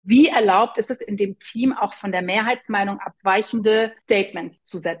Wie erlaubt ist es in dem Team auch von der Mehrheitsmeinung abweichende Statements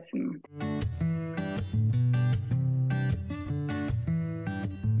zu setzen?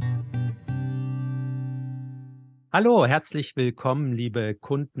 Hallo, herzlich willkommen, liebe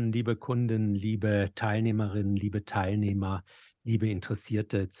Kunden, liebe Kundinnen, liebe Teilnehmerinnen, liebe Teilnehmer, liebe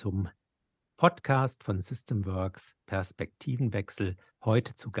Interessierte zum Podcast von Systemworks Perspektivenwechsel.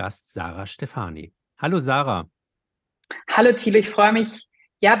 Heute zu Gast Sarah Stefani. Hallo Sarah. Hallo Thilo, ich freue mich,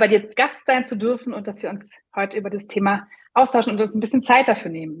 ja, bei dir Gast sein zu dürfen und dass wir uns heute über das Thema austauschen und uns ein bisschen Zeit dafür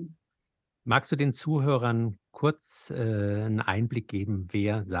nehmen. Magst du den Zuhörern kurz einen Einblick geben,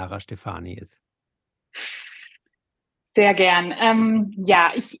 wer Sarah Stefani ist? Sehr gern.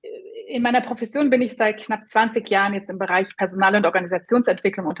 In meiner Profession bin ich seit knapp 20 Jahren jetzt im Bereich Personal- und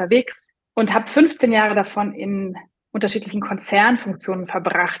Organisationsentwicklung unterwegs und habe 15 Jahre davon in unterschiedlichen Konzernfunktionen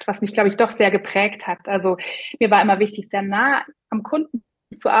verbracht, was mich, glaube ich, doch sehr geprägt hat. Also mir war immer wichtig, sehr nah am Kunden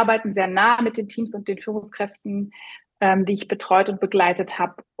zu arbeiten, sehr nah mit den Teams und den Führungskräften, die ich betreut und begleitet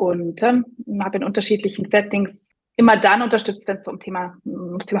habe und habe in unterschiedlichen Settings immer dann unterstützt, wenn es so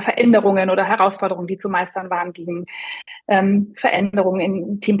ums Thema Veränderungen oder Herausforderungen, die zu meistern waren, ging, Veränderungen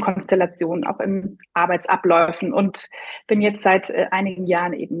in Teamkonstellationen, auch in Arbeitsabläufen und bin jetzt seit einigen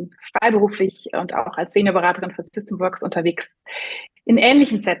Jahren eben freiberuflich und auch als Seniorberaterin für Systemworks unterwegs in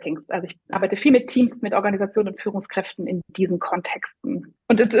ähnlichen Settings. Also ich arbeite viel mit Teams, mit Organisationen und Führungskräften in diesen Kontexten.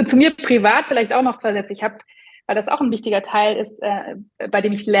 Und zu mir privat vielleicht auch noch zwei Sätze. Ich habe, weil das auch ein wichtiger Teil ist, bei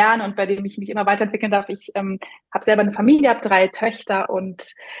dem ich lerne und bei dem ich mich immer weiterentwickeln darf. Ich habe selber eine Familie, habe 3 Töchter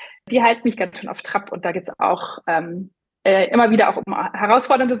und die halten mich ganz schön auf Trab. Und da geht es auch immer wieder auch um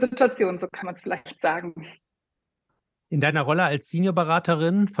herausfordernde Situationen, so kann man es vielleicht sagen. In deiner Rolle als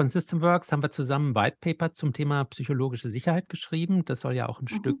Seniorberaterin von Systemworks haben wir zusammen ein White Paper zum Thema psychologische Sicherheit geschrieben. Das soll ja auch ein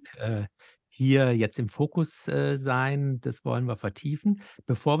Stück Mhm. hier jetzt im Fokus sein. Das wollen wir vertiefen.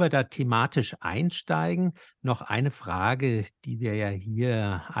 Bevor wir da thematisch einsteigen, noch eine Frage, die wir ja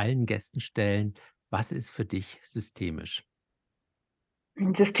hier allen Gästen stellen. Was ist für dich systemisch?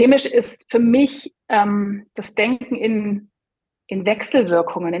 Systemisch ist für mich das Denken in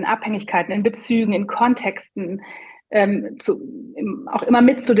Wechselwirkungen, in Abhängigkeiten, in Bezügen, in Kontexten, auch immer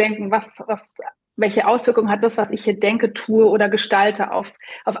mitzudenken, welche Auswirkungen hat das, was ich hier denke, tue oder gestalte auf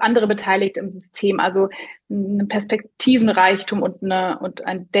andere Beteiligte im System. Also ein Perspektivenreichtum und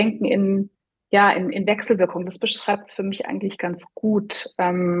ein Denken in Wechselwirkung. Das beschreibt es für mich eigentlich ganz gut.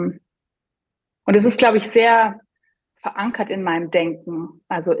 Und es ist, glaube ich, sehr verankert in meinem Denken.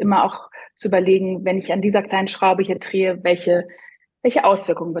 Also immer auch zu überlegen, wenn ich an dieser kleinen Schraube hier drehe, welche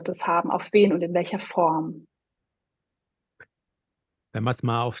Auswirkungen wird das haben, auf wen und in welcher Form? Wenn man es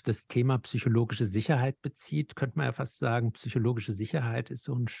mal auf das Thema psychologische Sicherheit bezieht, könnte man ja fast sagen, psychologische Sicherheit ist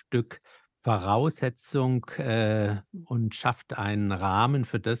so ein Stück Voraussetzung, und schafft einen Rahmen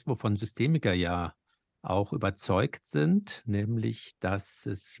für das, wovon Systemiker ja auch überzeugt sind, nämlich, dass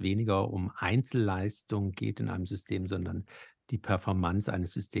es weniger um Einzelleistung geht in einem System, sondern die Performance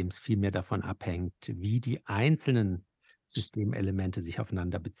eines Systems viel mehr davon abhängt, wie die einzelnen Systemelemente sich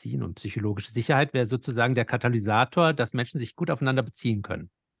aufeinander beziehen. Und psychologische Sicherheit wäre sozusagen der Katalysator, dass Menschen sich gut aufeinander beziehen können.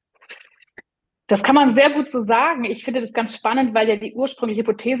 Das kann man sehr gut so sagen. Ich finde das ganz spannend, weil ja die ursprüngliche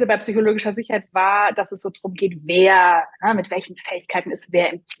Hypothese bei psychologischer Sicherheit war, dass es so darum geht, mit welchen Fähigkeiten ist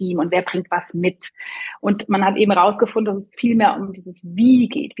wer im Team und wer bringt was mit. Und man hat eben herausgefunden, dass es viel mehr um dieses Wie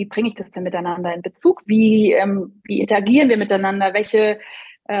geht. Wie bringe ich das denn miteinander in Bezug? Wie interagieren wir miteinander?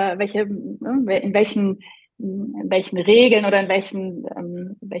 In welchen Regeln oder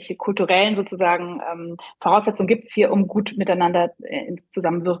welche kulturellen sozusagen Voraussetzungen gibt es hier, um gut miteinander ins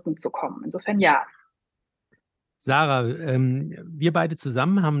Zusammenwirken zu kommen. Insofern ja. Sarah, wir beide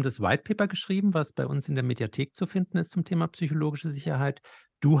zusammen haben das White Paper geschrieben, was bei uns in der Mediathek zu finden ist zum Thema psychologische Sicherheit.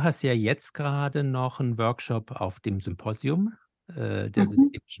 Du hast ja jetzt gerade noch einen Workshop auf dem Symposium der Mhm.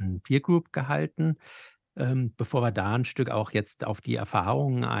 systemischen Peer Group gehalten. Bevor wir da ein Stück auch jetzt auf die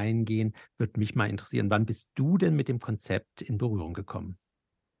Erfahrungen eingehen, würde mich mal interessieren, wann bist du denn mit dem Konzept in Berührung gekommen?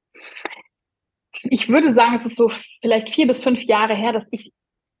 Ich würde sagen, es ist so vielleicht 4 bis 5 Jahre her, dass ich,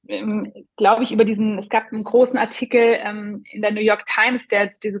 glaube ich, es gab einen großen Artikel in der New York Times,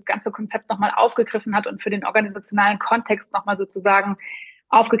 der dieses ganze Konzept nochmal aufgegriffen hat und für den organisationalen Kontext nochmal sozusagen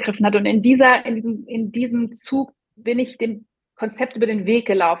aufgegriffen hat. Und in diesem Zug bin ich dem Konzept über den Weg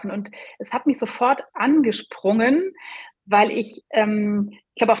gelaufen. Und es hat mich sofort angesprungen, weil ich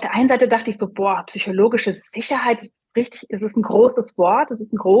glaube, auf der einen Seite dachte ich so, boah, psychologische Sicherheit, das ist richtig, es ist ein großes Wort, es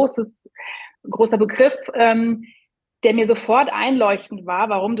ist ein großer Begriff. der mir sofort einleuchtend war,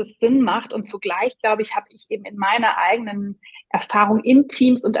 warum das Sinn macht. Und zugleich, glaube ich, habe ich eben in meiner eigenen Erfahrung in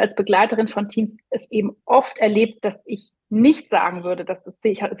Teams und als Begleiterin von Teams es eben oft erlebt, dass ich nicht sagen würde, dass es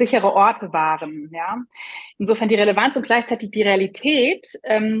sichere Orte waren. Ja? Insofern die Relevanz und gleichzeitig die Realität,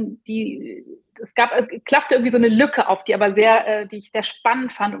 klaffte irgendwie so eine Lücke auf, die ich sehr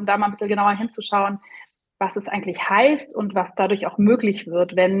spannend fand, um da mal ein bisschen genauer hinzuschauen, was es eigentlich heißt und was dadurch auch möglich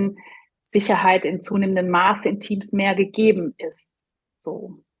wird, wenn Sicherheit in zunehmendem Maße in Teams mehr gegeben ist.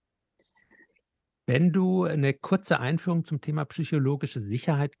 So. Wenn du eine kurze Einführung zum Thema psychologische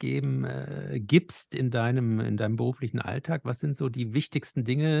Sicherheit gibst in deinem beruflichen Alltag, was sind so die wichtigsten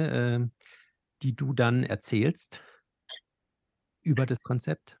Dinge, die du dann erzählst über das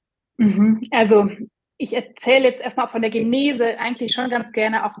Konzept? Also ich erzähle jetzt erstmal von der Genese eigentlich schon ganz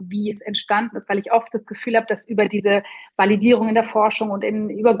gerne auch, wie es entstanden ist, weil ich oft das Gefühl habe, dass über diese Validierung in der Forschung und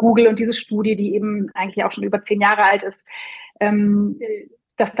über Google und diese Studie, die eben eigentlich auch schon über 10 Jahre alt ist,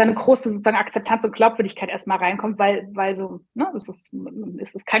 dass da eine große sozusagen Akzeptanz und Glaubwürdigkeit erstmal reinkommt, weil so, ne,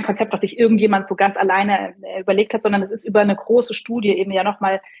 es ist kein Konzept, was sich irgendjemand so ganz alleine überlegt hat, sondern es ist über eine große Studie eben ja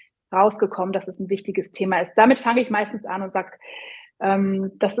nochmal rausgekommen, dass es ein wichtiges Thema ist. Damit fange ich meistens an und sage,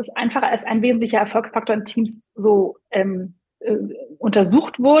 dass es einfach als ein wesentlicher Erfolgsfaktor in Teams so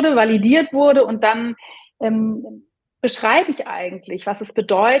untersucht wurde, validiert wurde und dann beschreibe ich eigentlich, was es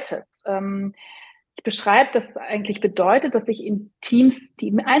bedeutet. Ich beschreibe, dass es eigentlich bedeutet, dass sich in Teams,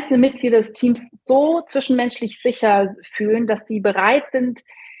 die einzelnen Mitglieder des Teams so zwischenmenschlich sicher fühlen, dass sie bereit sind,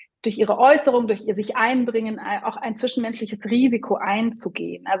 durch ihre Äußerung, durch ihr sich einbringen, auch ein zwischenmenschliches Risiko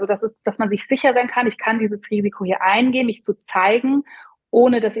einzugehen. Also dass man sich sicher sein kann, ich kann dieses Risiko hier eingehen, mich zu zeigen,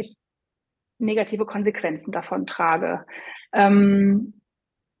 ohne dass ich negative Konsequenzen davon trage. Und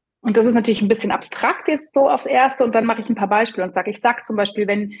das ist natürlich ein bisschen abstrakt jetzt so aufs Erste. Und dann mache ich ein paar Beispiele und ich sage zum Beispiel,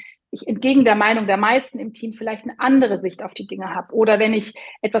 wenn ich entgegen der Meinung der meisten im Team vielleicht eine andere Sicht auf die Dinge habe oder wenn ich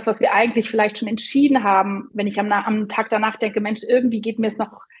etwas, was wir eigentlich vielleicht schon entschieden haben, wenn ich am Tag danach denke, Mensch, irgendwie geht mir es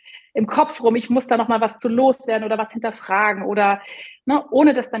noch im Kopf rum, ich muss da noch mal was zu loswerden oder was hinterfragen oder ne,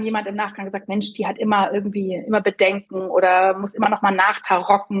 ohne dass dann jemand im Nachgang sagt, Mensch, die hat immer Bedenken oder muss immer noch mal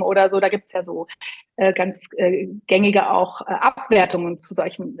nachtarocken oder so. Da gibt's ja so ganz gängige auch Abwertungen zu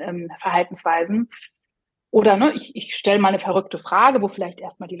solchen Verhaltensweisen. Oder ne, ich stelle mal eine verrückte Frage, wo vielleicht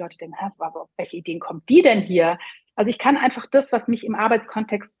erstmal die Leute denken, aber welche Ideen kommt die denn hier? Also ich kann einfach das, was mich im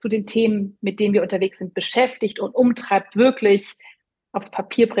Arbeitskontext zu den Themen, mit denen wir unterwegs sind, beschäftigt und umtreibt, wirklich aufs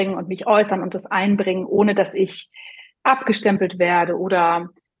Papier bringen und mich äußern und das einbringen, ohne dass ich abgestempelt werde oder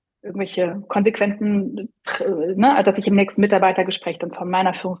irgendwelche Konsequenzen, ne, dass ich im nächsten Mitarbeitergespräch dann von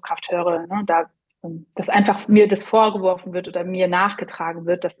meiner Führungskraft höre, ne, dass einfach mir das vorgeworfen wird oder mir nachgetragen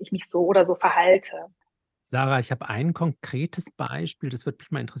wird, dass ich mich so oder so verhalte. Sarah, ich habe ein konkretes Beispiel, das würde mich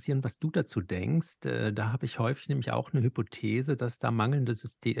mal interessieren, was du dazu denkst. Da habe ich häufig nämlich auch eine Hypothese, dass da mangelnde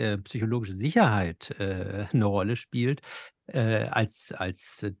psychologische Sicherheit 'ne Rolle spielt. Als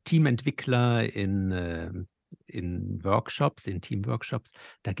Teamentwickler in Workshops, in Teamworkshops,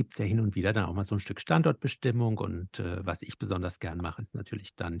 da gibt es ja hin und wieder dann auch mal so ein Stück Standortbestimmung und was ich besonders gern mache, ist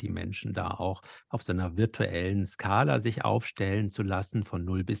natürlich dann die Menschen da auch auf so einer virtuellen Skala sich aufstellen zu lassen von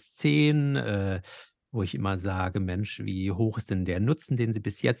 0 bis 10, wo ich immer sage: „Mensch, wie hoch ist denn der Nutzen, den Sie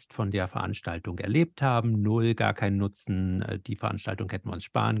bis jetzt von der Veranstaltung erlebt haben? 0, gar kein Nutzen, die Veranstaltung hätten wir uns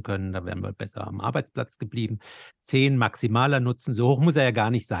sparen können, da wären wir besser am Arbeitsplatz geblieben. 10, maximaler Nutzen, so hoch muss er ja gar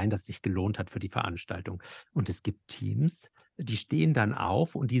nicht sein, dass es sich gelohnt hat für die Veranstaltung.“ Und es gibt Teams, die stehen dann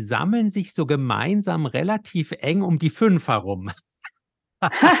auf und die sammeln sich so gemeinsam relativ eng um die 5 herum.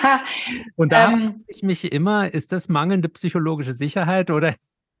 Und da frage ich mich immer, ist das mangelnde psychologische Sicherheit oder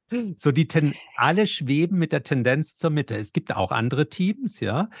so alle schweben mit der Tendenz zur Mitte. Es gibt auch andere Teams,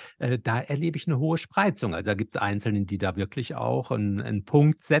 ja, da erlebe ich eine hohe Spreizung. Also, da gibt es Einzelne, die da wirklich auch einen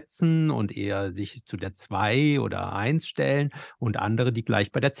Punkt setzen und eher sich zu der 2 oder 1 stellen und andere, die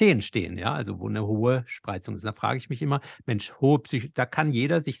gleich bei der 10 stehen, ja, also, wo eine hohe Spreizung ist. Da frage ich mich immer: „Mensch, da kann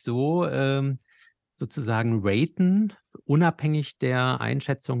jeder sich so, sozusagen raten, unabhängig der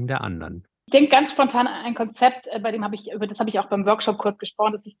Einschätzung der anderen.“ Ich denke ganz spontan an ein Konzept, über das habe ich auch beim Workshop kurz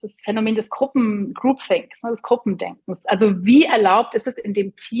gesprochen. Das ist das Phänomen des Groupthinks, ne, des Gruppendenkens. Also wie erlaubt ist es in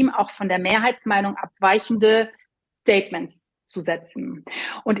dem Team auch von der Mehrheitsmeinung abweichende Statements zu setzen?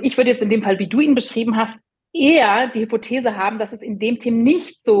 Und ich würde jetzt in dem Fall, wie du ihn beschrieben hast, eher die Hypothese haben, dass es in dem Team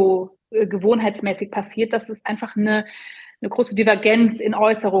nicht so gewohnheitsmäßig passiert, dass es einfach eine große Divergenz in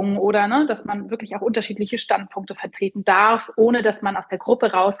Äußerungen oder ne, dass man wirklich auch unterschiedliche Standpunkte vertreten darf, ohne dass man aus der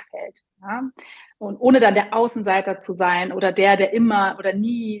Gruppe rausfällt. Ja? Und ohne dann der Außenseiter zu sein oder der immer oder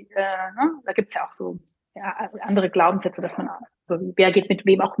nie, ne? Da gibt's ja auch so andere Glaubenssätze, dass man so, wer geht mit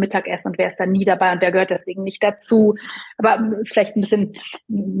wem auch Mittagessen und wer ist da nie dabei und wer gehört deswegen nicht dazu. Aber ist vielleicht ein bisschen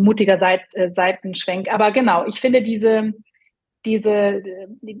mutiger Seitenschwenk. Aber genau, ich finde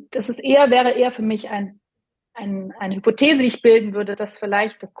wäre eher für mich eine Hypothese, die ich bilden würde, dass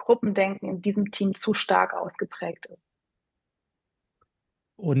vielleicht das Gruppendenken in diesem Team zu stark ausgeprägt ist.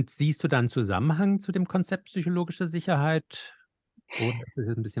 Und siehst du da 'n Zusammenhang zu dem Konzept psychologische Sicherheit oder ist das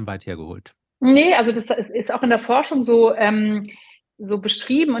jetzt 'n bisschen weit hergeholt? Nee, also das ist auch in der Forschung so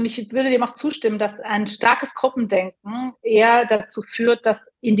beschrieben und ich würde dem auch zustimmen, dass ein starkes Gruppendenken eher dazu führt,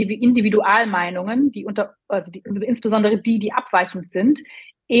 dass Individualmeinungen, insbesondere die abweichend sind,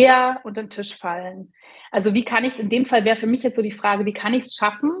 eher unter den Tisch fallen. Also wie kann ich es in dem Fall wäre für mich jetzt so die Frage, wie kann ich es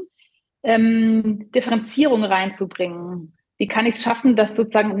schaffen, Differenzierung reinzubringen? Wie kann ich es schaffen, dass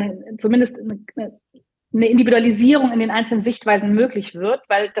sozusagen zumindest eine Individualisierung in den einzelnen Sichtweisen möglich wird,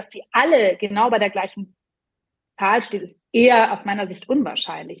 weil dass die alle genau bei der gleichen Zahl steht, ist eher aus meiner Sicht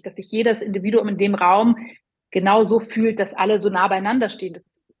unwahrscheinlich, dass sich jedes Individuum in dem Raum genau so fühlt, dass alle so nah beieinander stehen. Das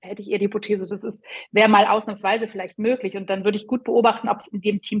hätte ich eher die Hypothese, wäre mal ausnahmsweise vielleicht möglich. Und dann würde ich gut beobachten, ob es in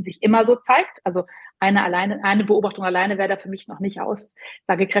dem Team sich immer so zeigt. Also eine Beobachtung alleine wäre da für mich noch nicht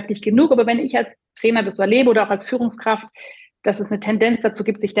aussagekräftig genug. Aber wenn ich als Trainer das so erlebe oder auch als Führungskraft, dass es eine Tendenz dazu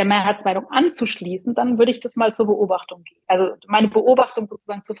gibt, sich der Mehrheitsmeinung anzuschließen, dann würde ich das mal zur Beobachtung geben. Also meine Beobachtung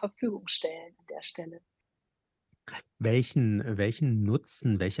sozusagen zur Verfügung stellen an der Stelle. Welchen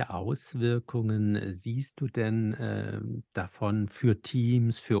Nutzen, welche Auswirkungen siehst du denn, davon für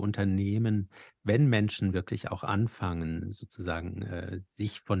Teams, für Unternehmen, wenn Menschen wirklich auch anfangen, sozusagen,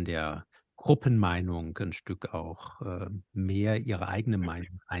 sich von der Gruppenmeinung ein Stück auch, mehr ihre eigene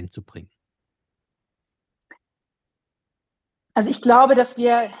Meinung einzubringen? Also ich glaube, dass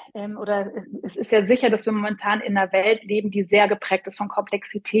oder es ist ja sicher, dass wir momentan in einer Welt leben, die sehr geprägt ist von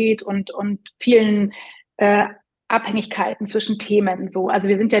Komplexität und vielen Abhängigkeiten zwischen Themen. So, also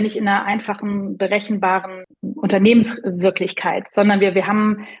wir sind ja nicht in einer einfachen, berechenbaren Unternehmenswirklichkeit, sondern wir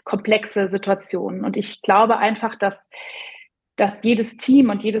haben komplexe Situationen. Und ich glaube einfach, dass jedes Team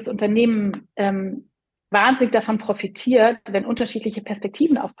und jedes Unternehmen wahnsinnig davon profitiert, wenn unterschiedliche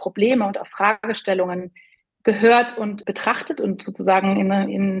Perspektiven auf Probleme und auf Fragestellungen gehört und betrachtet und sozusagen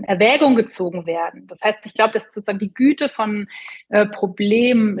in Erwägung gezogen werden. Das heißt, ich glaube, dass sozusagen die Güte von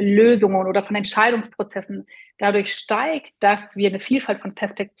Problemlösungen oder von Entscheidungsprozessen dadurch steigt, dass wir eine Vielfalt von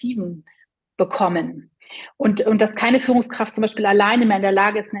Perspektiven bekommen. Und dass keine Führungskraft zum Beispiel alleine mehr in der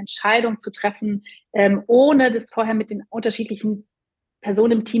Lage ist, eine Entscheidung zu treffen, ohne das vorher mit den unterschiedlichen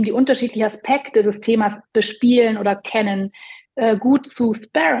Personen im Team, die unterschiedliche Aspekte des Themas bespielen oder kennen, gut zu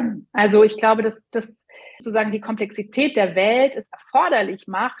sparen. Also ich glaube, dass das sozusagen die Komplexität der Welt es erforderlich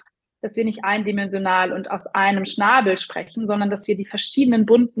macht, dass wir nicht eindimensional und aus einem Schnabel sprechen, sondern dass wir die verschiedenen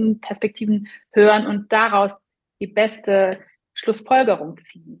bunten Perspektiven hören und daraus die beste Schlussfolgerung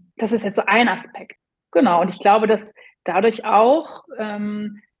ziehen. Das ist jetzt so ein Aspekt. Genau. Und ich glaube, dass dadurch auch,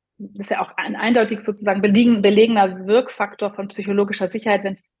 das ist ja auch ein eindeutig sozusagen belegener Wirkfaktor von psychologischer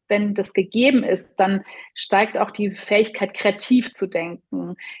Sicherheit, wenn das gegeben ist, dann steigt auch die Fähigkeit, kreativ zu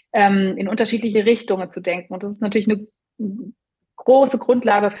denken, in unterschiedliche Richtungen zu denken. Und das ist natürlich eine große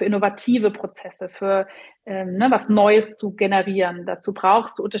Grundlage für innovative Prozesse, für was Neues zu generieren. Dazu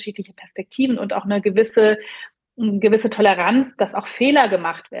brauchst du unterschiedliche Perspektiven und auch eine gewisse Toleranz, dass auch Fehler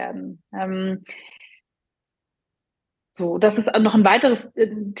gemacht werden. So, das ist noch ein weiteres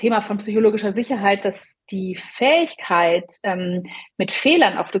Thema von psychologischer Sicherheit, dass die Fähigkeit, mit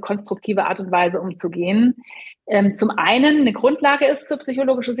Fehlern auf eine konstruktive Art und Weise umzugehen, zum einen eine Grundlage ist für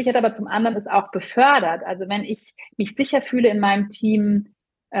psychologische Sicherheit, aber zum anderen ist auch befördert. Also wenn ich mich sicher fühle, in meinem Team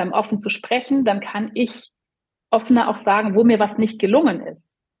offen zu sprechen, dann kann ich offener auch sagen, wo mir was nicht gelungen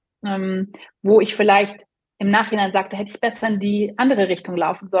ist, wo ich vielleicht im Nachhinein sagte, hätte ich besser in die andere Richtung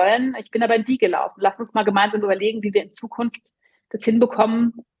laufen sollen. Ich bin aber in die gelaufen. Lass uns mal gemeinsam überlegen, wie wir in Zukunft das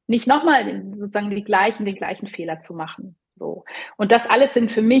hinbekommen, nicht nochmal sozusagen den gleichen Fehler zu machen. So. Und das alles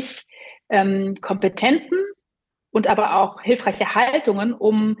sind für mich Kompetenzen und aber auch hilfreiche Haltungen,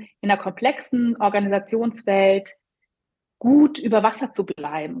 um in einer komplexen Organisationswelt gut über Wasser zu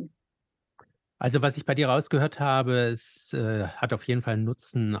bleiben. Also, was ich bei dir rausgehört habe, es, hat auf jeden Fall 'n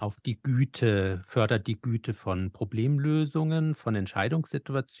Nutzen auf die Güte fördert die Güte von Problemlösungen, von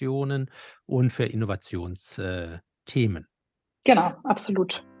Entscheidungssituationen und für Themen. Genau,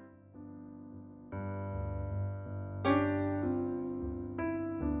 absolut.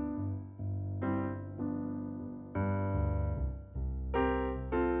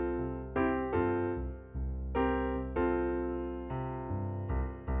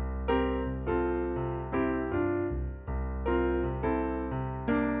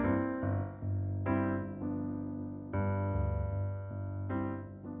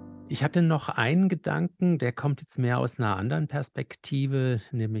 Ich hatte noch einen Gedanken, der kommt jetzt mehr aus einer anderen Perspektive,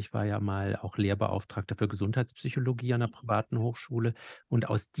 nämlich war ja mal auch Lehrbeauftragter für Gesundheitspsychologie an 'ner privaten Hochschule. Und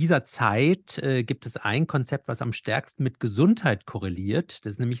aus dieser Zeit, gibt es ein Konzept, was am stärksten mit Gesundheit korreliert.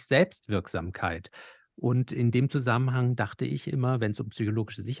 Das ist nämlich Selbstwirksamkeit. Und in dem Zusammenhang dachte ich immer, wenn es um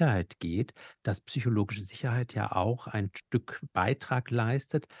psychologische Sicherheit geht, dass psychologische Sicherheit ja auch ein Stück Beitrag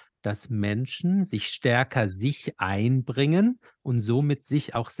leistet, dass Menschen sich stärker sich einbringen und somit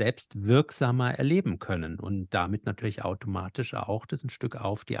sich auch selbst wirksamer erleben können und damit natürlich automatisch auch das ein Stück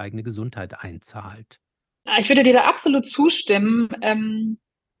auf die eigene Gesundheit einzahlt. Ich würde dir da absolut zustimmen,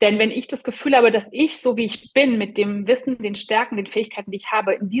 denn wenn ich das Gefühl habe, dass ich, so wie ich bin, mit dem Wissen, den Stärken, den Fähigkeiten, die ich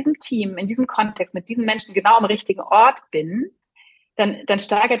habe, in diesem Team, in diesem Kontext, mit diesen Menschen genau am richtigen Ort bin, dann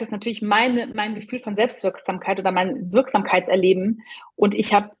steigert es natürlich mein Gefühl von Selbstwirksamkeit oder mein Wirksamkeitserleben. Und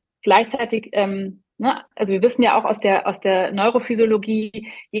ich habe gleichzeitig, ne, also wir wissen ja auch aus der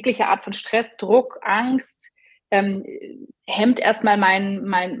Neurophysiologie, jegliche Art von Stress, Druck, Angst ähm, hemmt erstmal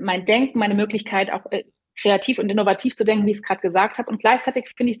mein Denken, meine Möglichkeit auch kreativ und innovativ zu denken, wie ich es gerade gesagt habe. Und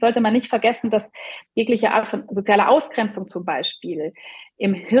gleichzeitig, finde ich, sollte man nicht vergessen, dass jegliche Art von sozialer Ausgrenzung zum Beispiel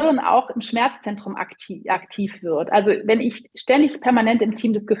im Hirn auch im Schmerzzentrum aktiv wird. Also wenn ich ständig permanent im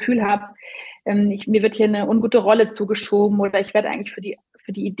Team das Gefühl habe, mir wird hier eine ungute Rolle zugeschoben oder ich werde eigentlich für die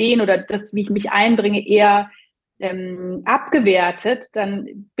Ideen oder das, wie ich mich einbringe, eher abgewertet,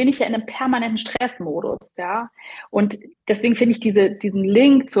 dann bin ich ja in einem permanenten Stressmodus, ja. Und deswegen finde ich diesen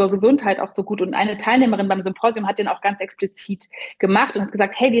Link zur Gesundheit auch so gut. Und eine Teilnehmerin beim Symposium hat den auch ganz explizit gemacht und hat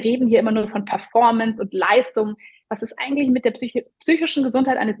gesagt, hey, wir reden hier immer nur von Performance und Leistung. Was ist eigentlich mit der psychischen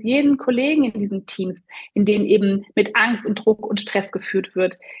Gesundheit eines jeden Kollegen in diesen Teams, in denen eben mit Angst und Druck und Stress geführt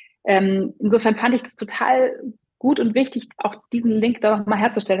wird? Insofern fand ich das total gut und wichtig, auch diesen Link da nochmal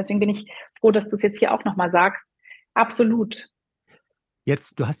herzustellen. Deswegen bin ich froh, dass du es jetzt hier auch nochmal sagst. Absolut.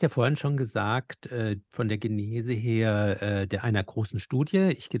 Jetzt, du hast ja vorhin schon gesagt, von der Genese her, der einer großen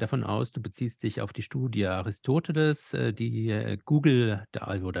Studie. Ich gehe davon aus, du beziehst dich auf die Studie Aristoteles, die, Google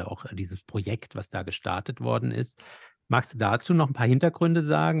da oder auch dieses Projekt, was da gestartet worden ist. Magst du dazu noch ein paar Hintergründe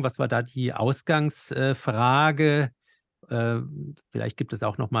sagen? Was war da die Ausgangsfrage? Vielleicht gibt es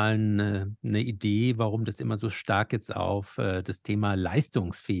auch noch mal 'ne Idee, warum das immer so stark jetzt auf, das Thema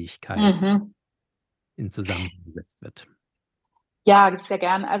Leistungsfähigkeit Mhm. in Zusammenhang gesetzt wird. Ja, sehr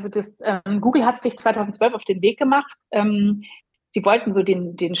gern. Also Google hat sich 2012 auf den Weg gemacht. Sie wollten so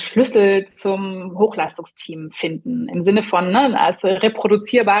den Schlüssel zum Hochleistungsteam finden, im Sinne von, ne, als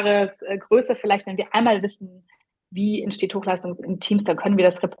reproduzierbares Größe vielleicht, wenn wir einmal wissen, wie entsteht Hochleistung in Teams, dann können wir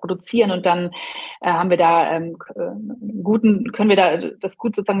das reproduzieren und dann haben wir da können wir da das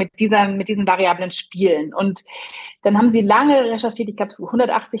gut sozusagen mit diesen Variablen spielen. Und dann haben sie lange recherchiert. Ich glaube,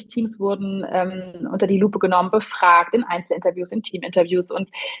 180 Teams wurden unter die Lupe genommen, befragt in Einzelinterviews, in Teaminterviews. Und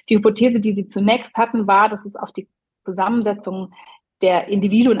die Hypothese, die sie zunächst hatten, war, dass es auf die Zusammensetzung der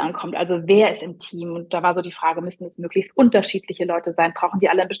Individuen ankommt. Also wer ist im Team? Und da war so die Frage, müssen es möglichst unterschiedliche Leute sein? Brauchen die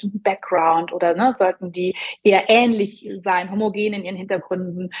alle einen bestimmten Background oder ne, sollten die eher ähnlich sein, homogen in ihren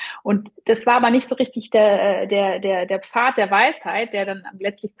Hintergründen? Und das war aber nicht so richtig der Pfad der Weisheit, der dann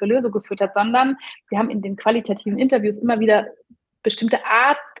letztlich zur Lösung geführt hat, sondern sie haben in den qualitativen Interviews immer wieder bestimmte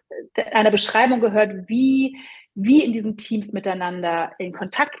Art einer Beschreibung gehört, wie in diesen Teams miteinander in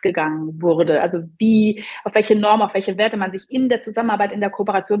Kontakt gegangen wurde. Also auf welche Normen, auf welche Werte man sich in der Zusammenarbeit, in der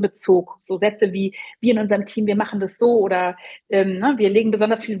Kooperation bezog. So Sätze wie, wir in unserem Team, wir machen das so oder ne, wir legen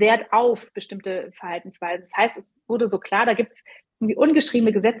besonders viel Wert auf bestimmte Verhaltensweisen. Das heißt, es wurde so klar, da gibt es irgendwie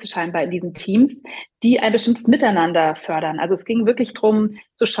ungeschriebene Gesetze scheinbar in diesen Teams, die ein bestimmtes Miteinander fördern. Also es ging wirklich darum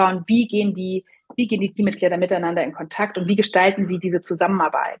zu schauen, wie gehen die Teammitglieder miteinander in Kontakt und wie gestalten sie diese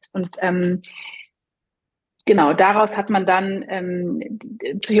Zusammenarbeit. Und genau, daraus hat man dann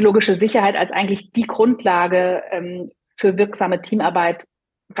psychologische Sicherheit als eigentlich die Grundlage für wirksame Teamarbeit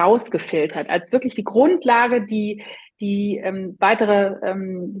rausgefiltert, als wirklich die Grundlage, den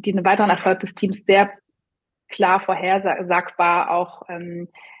weiteren Erfolg des Teams sehr klar vorhersagbar auch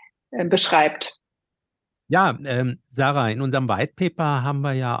beschreibt. Ja, Sarah, in unserem White Paper haben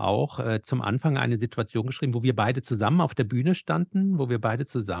wir ja auch, zum Anfang eine Situation geschrieben, wo wir beide zusammen auf der Bühne standen, wo wir beide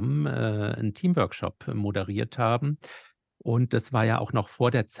zusammen, 'n Teamworkshop moderiert haben. Und das war ja auch noch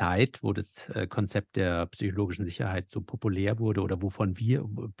vor der Zeit, wo das, Konzept der psychologischen Sicherheit so populär wurde oder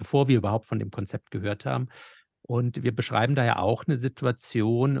bevor wir überhaupt von dem Konzept gehört haben. Und wir beschreiben da ja auch eine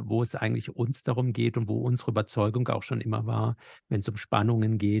Situation, wo es eigentlich uns darum geht und wo unsere Überzeugung auch schon immer war, wenn es um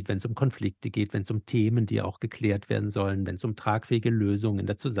Spannungen geht, wenn es um Konflikte geht, wenn es um Themen, die auch geklärt werden sollen, wenn es um tragfähige Lösungen in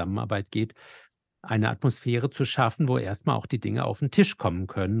der Zusammenarbeit geht, eine Atmosphäre zu schaffen, wo erstmal auch die Dinge auf den Tisch kommen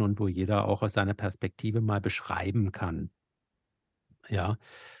können und wo jeder auch aus seiner Perspektive mal beschreiben kann. Ja.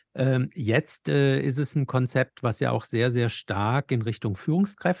 Jetzt ist es ein Konzept, was ja auch sehr, sehr stark in Richtung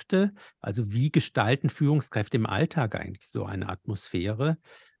Führungskräfte, also wie gestalten Führungskräfte im Alltag eigentlich so eine Atmosphäre?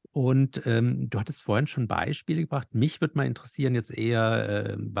 Und, du hattest vorhin schon Beispiele gebracht. Mich würde mal interessieren jetzt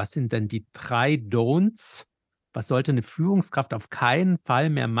eher, was sind denn die 3 Don'ts? Was sollte eine Führungskraft auf keinen Fall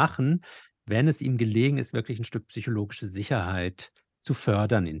mehr machen, wenn es ihm gelegen ist, wirklich ein Stück psychologische Sicherheit zu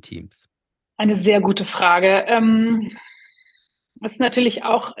fördern in Teams? Eine sehr gute Frage. Das ist natürlich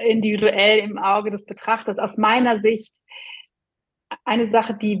auch individuell im Auge des Betrachters. Aus meiner Sicht eine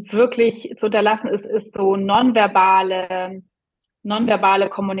Sache, die wirklich zu unterlassen ist, ist so nonverbale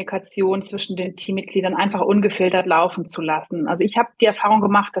Kommunikation zwischen den Teammitgliedern einfach ungefiltert laufen zu lassen. Also ich habe die Erfahrung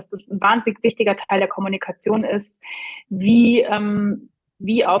gemacht, dass das ein wahnsinnig wichtiger Teil der Kommunikation ist, wie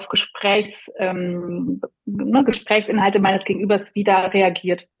wie auf Gesprächsinhalte meines Gegenübers wieder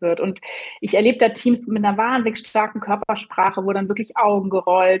reagiert wird. Und ich erlebe da Teams mit einer wahnsinnig starken Körpersprache, wo dann wirklich Augen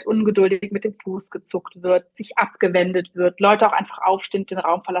gerollt, ungeduldig mit dem Fuß gezuckt wird, sich abgewendet wird, Leute auch einfach aufstehen, den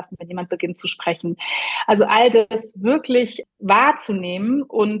Raum verlassen, wenn jemand beginnt zu sprechen. Also all das wirklich wahrzunehmen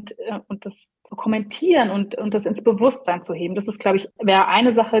und das zu kommentieren und das ins Bewusstsein zu heben, das ist, glaube ich, wäre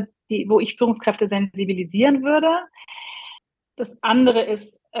eine Sache, wo ich Führungskräfte sensibilisieren würde. Das andere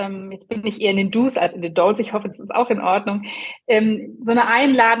ist, jetzt bin ich eher in den Do's als in den Don'ts, ich hoffe, das ist auch in Ordnung, so eine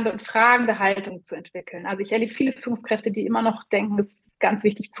einladende und fragende Haltung zu entwickeln. Also ich erlebe viele Führungskräfte, die immer noch denken, es ist ganz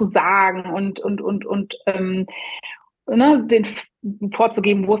wichtig zu sagen und ne, den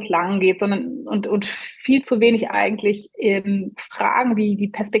vorzugeben, wo es lang geht, sondern und viel zu wenig eigentlich Fragen, wie die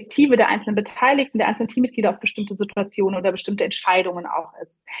Perspektive der einzelnen Beteiligten, der einzelnen Teammitglieder auf bestimmte Situationen oder bestimmte Entscheidungen auch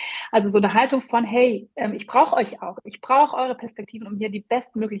ist. Also so eine Haltung von, hey, ich brauche euch auch, ich brauche eure Perspektiven, um hier die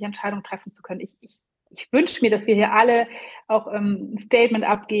bestmögliche Entscheidung treffen zu können. Ich wünsche mir, dass wir hier alle auch ein Statement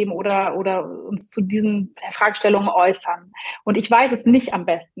abgeben oder uns zu diesen Fragestellungen äußern. Und ich weiß es nicht am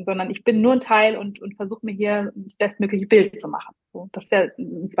besten, sondern ich bin nur ein Teil und versuche mir hier das bestmögliche Bild zu machen. So, das wäre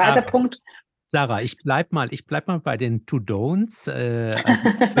ein zweiter Sarah, Punkt. Sarah, ich bleib mal bei den To Don'ts.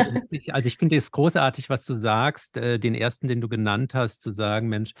 Also ich finde es großartig, was du sagst, den ersten, den du genannt hast, zu sagen,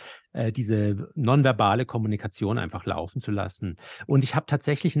 Mensch, diese nonverbale Kommunikation einfach laufen zu lassen. Und ich habe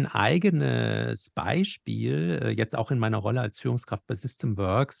tatsächlich ein eigenes Beispiel, jetzt auch in meiner Rolle als Führungskraft bei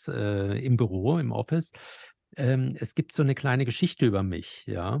Systemworks, im Büro, im Office. Es gibt so eine kleine Geschichte über mich,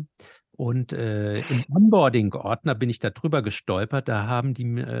 ja. Und, im Onboarding-Ordner bin ich da drüber gestolpert. Da haben die,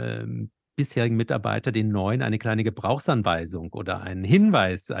 bisherigen Mitarbeiter den neuen eine kleine Gebrauchsanweisung oder einen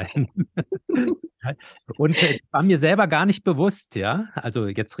Hinweis, und, war mir selber gar nicht bewusst, ja. Also,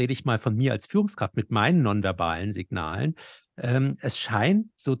 jetzt rede ich mal von mir als Führungskraft mit meinen nonverbalen Signalen. Es scheint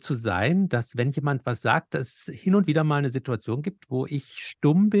so zu sein, dass, wenn jemand was sagt, es hin und wieder mal eine Situation gibt, wo ich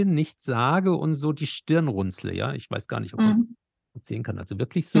stumm bin, nichts sage und so die Stirn runzle, ja. Ich weiß gar nicht, ob man Mhm. gut sehen kann. Also,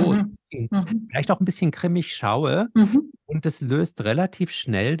 wirklich so, Mhm. Mhm. vielleicht auch ein bisschen grimmig schaue, Mhm. und das löst relativ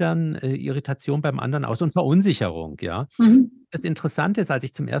schnell dann, Irritation beim anderen aus und Verunsicherung, ja. Mhm. Das Interessante ist, als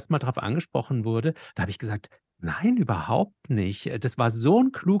ich zum ersten Mal darauf angesprochen wurde, da habe ich gesagt: „Nein, überhaupt nicht. Das war so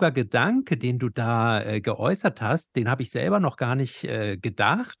 'n kluger Gedanke, den du da, geäußert hast. Den habe ich selber noch gar nicht,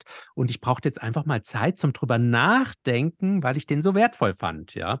 gedacht, und ich brauchte jetzt einfach mal Zeit zum drüber nachdenken, weil ich den so wertvoll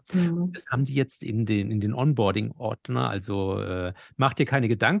fand“, ja. Mhm. Das haben die jetzt in den Onboarding-Ordner, also, mach dir keine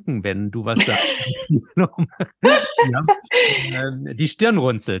Gedanken, wenn du was sagst, ja, die Stirn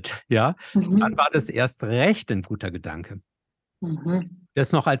runzelt, ja, dann Mhm. war das erst recht 'n guter Gedanke. Mhm.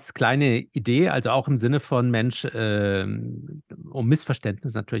 Das noch als kleine Idee, also auch im Sinne von Mensch, um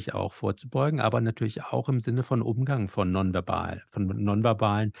Missverständnis natürlich auch vorzubeugen, aber natürlich auch im Sinne von Umgang von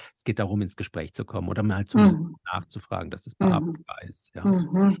Nonverbalen. Es geht darum, ins Gespräch zu kommen oder mal zumindest Mhm. nachzufragen, dass es Mhm. bearbeitbar ist, ja.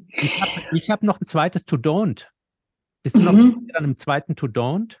 Mhm. Ich habe noch 'n zweites To Don't. Bist du noch Mhm. an 'nem zweiten To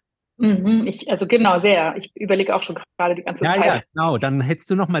Don't? Mhm. Also genau, sehr. Ich überlege auch schon gerade die ganze Ja, ja, Zeit. genau. Dann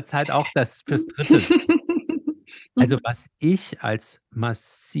hättest du noch mal Zeit auch das fürs dritte. Also, was ich als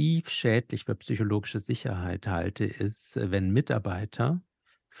massiv schädlich für psychologische Sicherheit halte, ist, wenn Mitarbeiter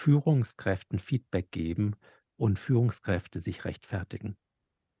Führungskräften Feedback geben und Führungskräfte sich rechtfertigen.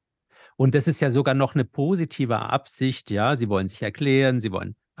 Und das ist ja sogar noch 'ne positive Absicht, ja. Sie wollen sich erklären, sie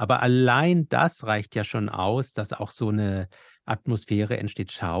wollen, aber allein das reicht ja schon aus, dass auch so 'ne Atmosphäre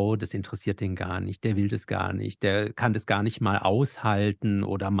entsteht: „Schau, das interessiert den gar nicht, der will das gar nicht, der kann das gar nicht mal aushalten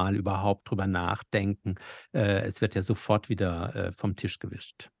oder mal überhaupt drüber nachdenken.“ Es wird ja sofort wieder, vom Tisch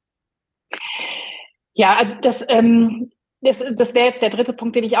gewischt. Ja, also das wäre jetzt der dritte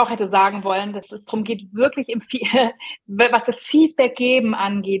Punkt, den ich auch hätte sagen wollen, dass es darum geht, wirklich was das Feedback geben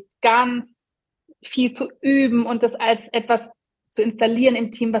angeht, ganz viel zu üben und das als etwas zu installieren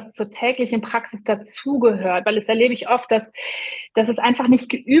im Team, was zur täglichen Praxis dazugehört, weil es erlebe ich oft, dass es einfach nicht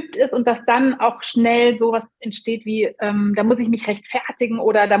geübt ist und dass dann auch schnell sowas entsteht wie, da muss ich mich rechtfertigen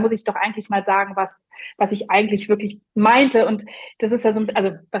oder da muss ich doch eigentlich mal sagen, was ich eigentlich wirklich meinte. Und das ist ja so,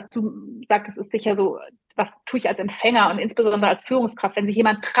 also was du sagtest, ist sicher so, was tue ich als Empfänger und insbesondere als Führungskraft, wenn sich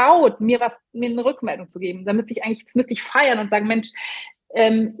jemand traut, mir eine Rückmeldung zu geben, dann das müsste ich feiern und sagen, Mensch,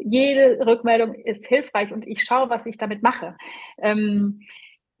 jede Rückmeldung ist hilfreich und ich schaue, was ich damit mache.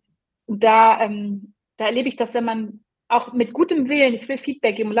 Da erlebe ich das, wenn man auch mit gutem Willen, ich will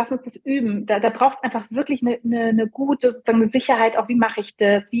Feedback geben, lass uns das üben. Da braucht es einfach wirklich eine gute, sozusagen eine Sicherheit, auch wie mache ich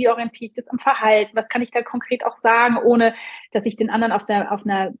das, wie orientiere ich das am Verhalten, was kann ich da konkret auch sagen, ohne dass ich den anderen auf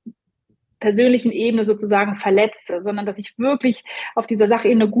einer persönlichen Ebene sozusagen verletze, sondern dass ich wirklich auf dieser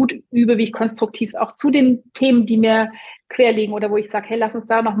Sachebene gut übe, wie ich konstruktiv auch zu den Themen, die mir quer liegen oder wo ich sage, hey, lass uns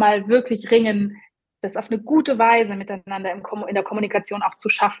da nochmal wirklich ringen, das auf eine gute Weise miteinander in der Kommunikation auch zu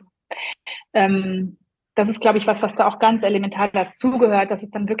schaffen. Das ist, glaube ich, was da auch ganz elementar dazugehört, dass es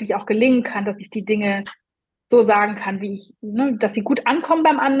dann wirklich auch gelingen kann, dass ich die Dinge so sagen kann, dass sie gut ankommen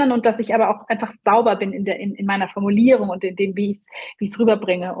beim anderen und dass ich aber auch einfach sauber bin in meiner Formulierung und in dem, wie ich es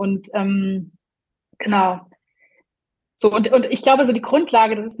rüberbringe. Und genau. So, und ich glaube, so die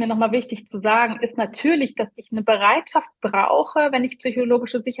Grundlage, das ist mir nochmal wichtig zu sagen, ist natürlich, dass ich eine Bereitschaft brauche, wenn ich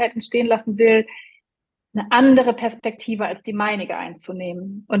psychologische Sicherheit entstehen lassen will, eine andere Perspektive als die meinige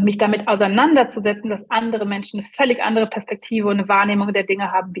einzunehmen und mich damit auseinanderzusetzen, dass andere Menschen eine völlig andere Perspektive und eine Wahrnehmung der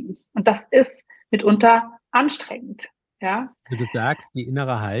Dinge haben wie ich. Und das ist mitunter anstrengend. Ja. Also du sagst, die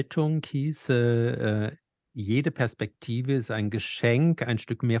innere Haltung hieße, jede Perspektive ist ein Geschenk, ein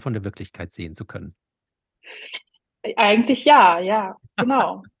Stück mehr von der Wirklichkeit sehen zu können. Eigentlich ja,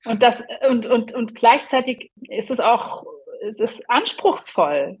 genau. Und gleichzeitig ist es ist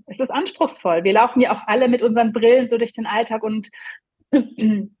anspruchsvoll. Es ist anspruchsvoll. Wir laufen ja auch alle mit unseren Brillen so durch den Alltag und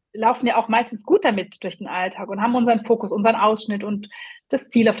laufen ja auch meistens gut damit durch den Alltag und haben unseren Fokus, unseren Ausschnitt und das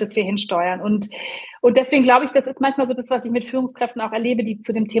Ziel, auf das wir hinsteuern. Und deswegen glaube ich, das ist manchmal so das, was ich mit Führungskräften auch erlebe, die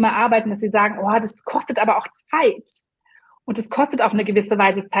zu dem Thema arbeiten, dass sie sagen, oh, das kostet aber auch Zeit. Und es kostet auf eine gewisse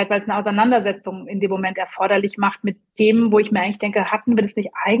Weise Zeit, weil es eine Auseinandersetzung in dem Moment erforderlich macht mit Themen, wo ich mir eigentlich denke, hatten wir das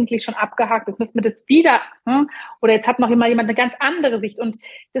nicht eigentlich schon abgehakt? Jetzt müssen wir das wieder, oder jetzt hat noch immer jemand eine ganz andere Sicht. Und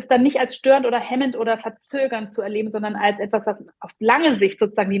das dann nicht als störend oder hemmend oder verzögernd zu erleben, sondern als etwas, was auf lange Sicht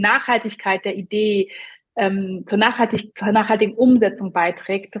sozusagen die Nachhaltigkeit der Idee zur nachhaltigen Umsetzung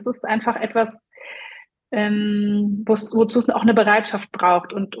beiträgt. Das ist einfach etwas, wozu es auch eine Bereitschaft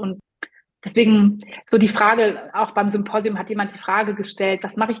braucht und deswegen so die Frage, auch beim Symposium hat jemand die Frage gestellt,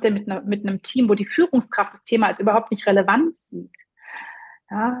 was mache ich denn mit einem Team, wo die Führungskraft das Thema als überhaupt nicht relevant sieht?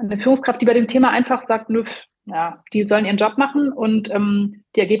 Ja, eine Führungskraft, die bei dem Thema einfach sagt, nö, ja, die sollen ihren Job machen und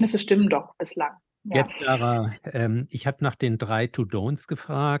die Ergebnisse stimmen doch bislang. Ja. Jetzt, Sarah, ich habe nach den 3 To-Don'ts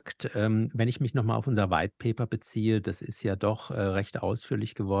gefragt. Wenn ich mich nochmal auf unser White Paper beziehe, das ist ja doch recht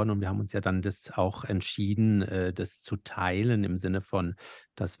ausführlich geworden und wir haben uns ja dann das auch entschieden, das zu teilen im Sinne von,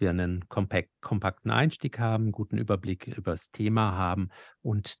 dass wir einen kompakten Einstieg haben, guten Überblick über das Thema haben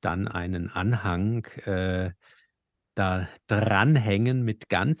und dann einen Anhang da dranhängen mit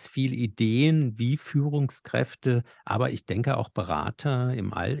ganz viel Ideen, wie Führungskräfte, aber ich denke auch Berater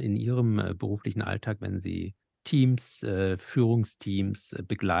in ihrem beruflichen Alltag, wenn sie Teams, Führungsteams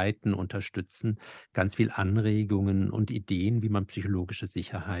begleiten, unterstützen, ganz viel Anregungen und Ideen, wie man psychologische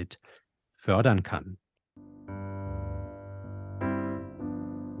Sicherheit fördern kann.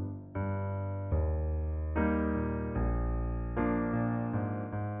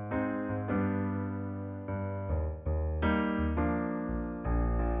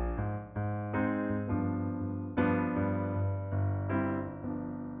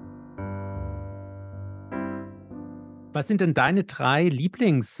 Was sind denn deine 3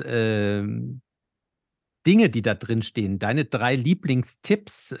 Lieblings Dinge, die da drin stehen, deine 3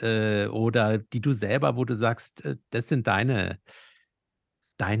 Lieblingstipps, oder die du selber, wo du sagst, das sind deine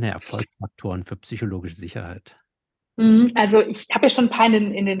Erfolgsfaktoren für psychologische Sicherheit? Also ich habe ja schon ein paar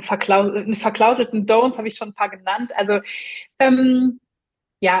in den verklauselten Don'ts habe ich schon ein paar genannt. Also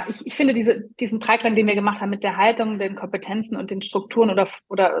ja, ich finde diesen Dreiklang, den wir gemacht haben mit der Haltung, den Kompetenzen und den Strukturen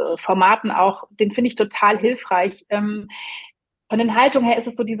oder Formaten auch, den finde ich total hilfreich. Von den Haltungen her ist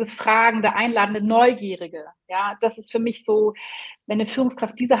es so dieses fragende, einladende, neugierige. Ja, das ist für mich so, wenn eine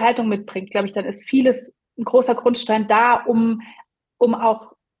Führungskraft diese Haltung mitbringt, glaube ich, dann ist vieles ein großer Grundstein da, um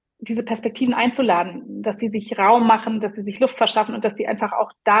auch diese Perspektiven einzuladen, dass sie sich Raum machen, dass sie sich Luft verschaffen und dass sie einfach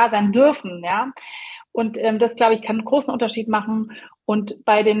auch da sein dürfen. Ja, und das, glaube ich, kann einen großen Unterschied machen. Und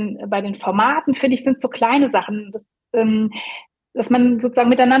bei den Formaten, finde ich, sind es so kleine Sachen. dass man sozusagen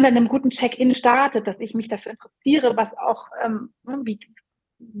miteinander in einem guten Check-in startet, dass ich mich dafür interessiere, was auch,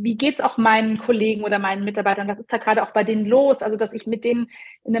 wie geht's auch meinen Kollegen oder meinen Mitarbeitern, was ist da gerade auch bei denen los? Also, dass ich mit denen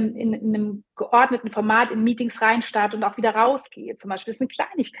in einem geordneten Format in Meetings reinstarte und auch wieder rausgehe. Zum Beispiel, das sind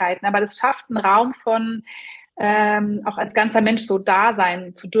Kleinigkeiten, aber das schafft einen Raum von auch als ganzer Mensch so da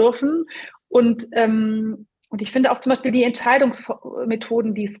sein zu dürfen. Und ich finde auch zum Beispiel die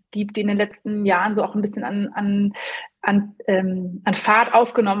Entscheidungsmethoden, die es gibt, die in den letzten Jahren so auch ein bisschen an Fahrt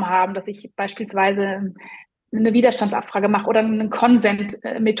aufgenommen haben, dass ich beispielsweise eine Widerstandsabfrage mache oder eine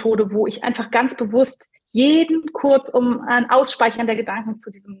Consent-Methode, wo ich einfach ganz bewusst jeden kurz um ein Ausspeichern der Gedanken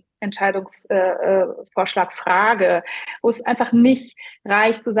zu diesem Entscheidungsvorschlag frage, wo es einfach nicht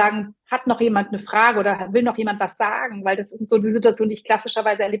reicht zu sagen, hat noch jemand eine Frage oder will noch jemand was sagen, weil das sind so die Situation, die ich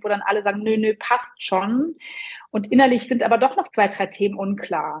klassischerweise erlebe, wo dann alle sagen, nö, passt schon. Und innerlich sind aber doch noch 2, 3 Themen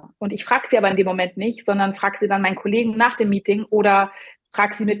unklar. Und ich frage sie aber in dem Moment nicht, sondern frage sie dann meinen Kollegen nach dem Meeting oder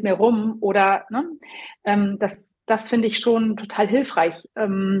trage sie mit mir rum oder ne, das finde ich schon total hilfreich.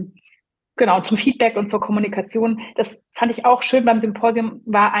 Genau, zum Feedback und zur Kommunikation. Das fand ich auch schön beim Symposium,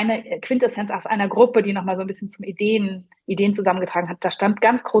 war eine Quintessenz aus einer Gruppe, die nochmal so ein bisschen zum Ideen zusammengetragen hat. Da stand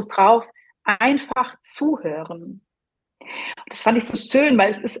ganz groß drauf, einfach zuhören. Das fand ich so schön,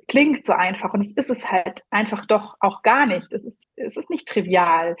 weil klingt so einfach und es ist es halt einfach doch auch gar nicht. Es ist nicht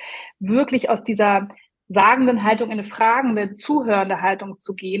trivial, wirklich aus dieser sagenden Haltung in eine fragende, zuhörende Haltung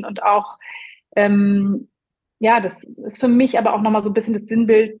zu gehen und auch ja, das ist für mich aber auch nochmal so ein bisschen das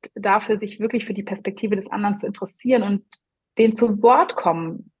Sinnbild dafür, sich wirklich für die Perspektive des anderen zu interessieren und den zu Wort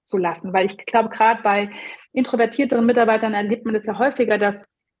kommen zu lassen. Weil ich glaube, gerade bei introvertierteren Mitarbeitern erlebt man das ja häufiger, dass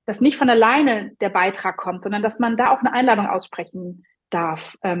nicht von alleine der Beitrag kommt, sondern dass man da auch eine Einladung aussprechen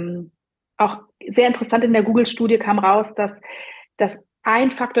darf. Auch sehr interessant in der Google-Studie kam raus, dass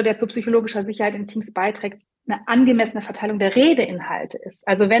ein Faktor, der zu psychologischer Sicherheit in Teams beiträgt, eine angemessene Verteilung der Redeinhalte ist.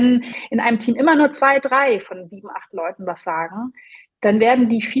 Also wenn in einem Team immer nur 2, 3 von 7, 8 Leuten was sagen, dann werden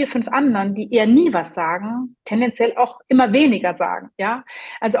die 4, 5 anderen, die eher nie was sagen, tendenziell auch immer weniger sagen. Ja,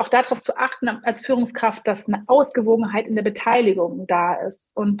 also auch darauf zu achten als Führungskraft, dass eine Ausgewogenheit in der Beteiligung da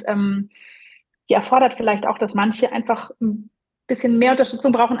ist und die erfordert vielleicht auch, dass manche einfach ein bisschen mehr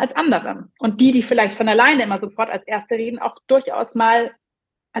Unterstützung brauchen als andere und die vielleicht von alleine immer sofort als Erste reden, auch durchaus mal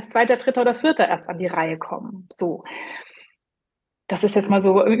als Zweiter, Dritter oder Vierter erst an die Reihe kommen. So. Das ist jetzt mal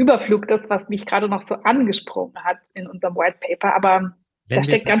so im Überflug das, was mich gerade noch so angesprochen hat in unserem White Paper, aber da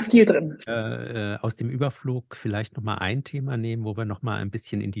steckt ganz viel drin. Aus dem Überflug vielleicht nochmal ein Thema nehmen, wo wir nochmal ein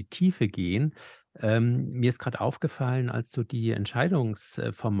bisschen in die Tiefe gehen. Mir ist gerade aufgefallen, als du die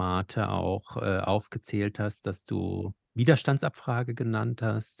Entscheidungsformate auch aufgezählt hast, dass du Widerstandsabfrage genannt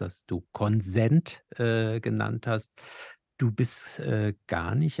hast, dass du Consent genannt hast. Du bist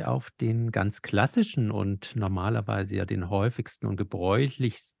gar nicht auf den ganz klassischen und normalerweise ja den häufigsten und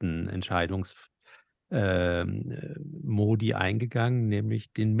gebräuchlichsten Modi eingegangen,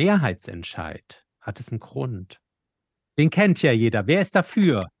 nämlich den Mehrheitsentscheid. Hat es einen Grund? Den kennt ja jeder. Wer ist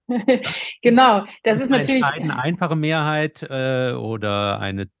dafür? Genau, das ist natürlich. Eine einfache Mehrheit oder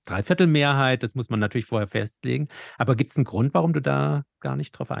eine Dreiviertelmehrheit, das muss man natürlich vorher festlegen. Aber gibt es einen Grund, warum du da gar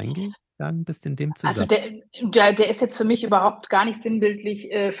nicht drauf eingegangen bist in dem Also Zusammenhang? der ist jetzt für mich überhaupt gar nicht sinnbildlich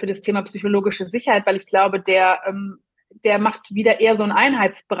für das Thema psychologische Sicherheit, weil ich glaube, der macht wieder eher so einen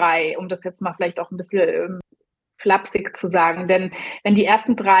Einheitsbrei, um das jetzt mal vielleicht auch ein bisschen flapsig zu sagen. Denn wenn die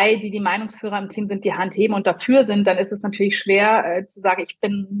ersten 3, die Meinungsführer im Team sind, die Hand heben und dafür sind, dann ist es natürlich schwer zu sagen, ich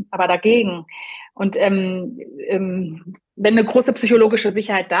bin aber dagegen. Und wenn eine große psychologische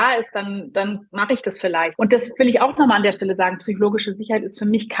Sicherheit da ist, dann mache ich das vielleicht. Und das will ich auch nochmal an der Stelle sagen. Psychologische Sicherheit ist für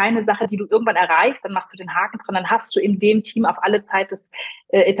mich keine Sache, die du irgendwann erreichst, dann machst du den Haken dran, dann hast du in dem Team auf alle Zeit das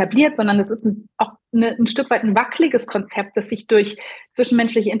etabliert, sondern es ist auch ein Stück weit ein wackeliges Konzept, das sich durch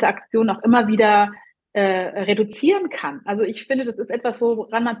zwischenmenschliche Interaktion auch immer wieder reduzieren kann. Also ich finde, das ist etwas,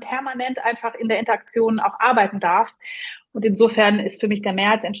 woran man permanent einfach in der Interaktion auch arbeiten darf. Und insofern ist für mich der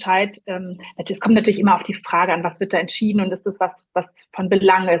Mehrheitsentscheid, es kommt natürlich immer auf die Frage an, was wird da entschieden und ist das was von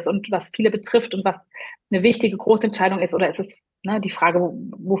Belang ist und was viele betrifft und was eine wichtige Großentscheidung ist oder ist es die Frage,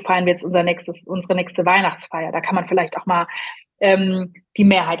 wo feiern wir jetzt unsere nächste Weihnachtsfeier? Da kann man vielleicht auch mal die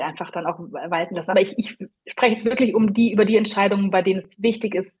Mehrheit einfach dann auch walten lassen. Aber ich spreche jetzt wirklich über die Entscheidungen, bei denen es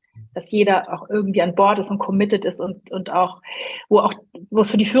wichtig ist, dass jeder auch irgendwie an Bord ist und committed ist und auch, wo es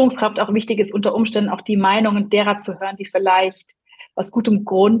für die Führungskraft auch wichtig ist, unter Umständen auch die Meinungen derer zu hören, die vielleicht aus gutem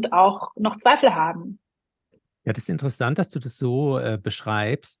Grund auch noch Zweifel haben. Ja, das ist interessant, dass du das so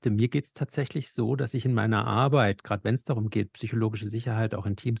beschreibst. Mir geht es tatsächlich so, dass ich in meiner Arbeit, gerade wenn es darum geht, psychologische Sicherheit auch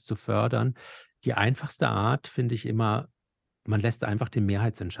in Teams zu fördern, die einfachste Art finde ich immer, man lässt einfach den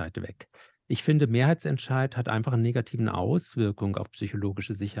Mehrheitsentscheid weg. Ich finde, Mehrheitsentscheid hat einfach eine negativen Auswirkung auf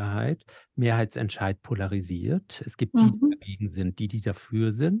psychologische Sicherheit. Mehrheitsentscheid polarisiert. Es gibt die, die Mhm. dagegen sind, die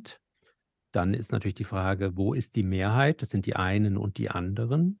dafür sind. Dann ist natürlich die Frage, wo ist die Mehrheit? Das sind die einen und die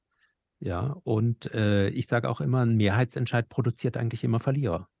anderen. Ja, und ich sage auch immer, ein Mehrheitsentscheid produziert eigentlich immer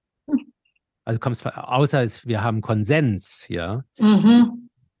Verlierer. Also außer wir haben Konsens, ja. Mhm.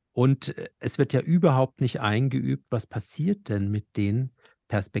 Und es wird ja überhaupt nicht eingeübt, was passiert denn mit den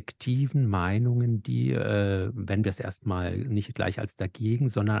Perspektiven, Meinungen, die, wenn wir es erstmal nicht gleich als dagegen,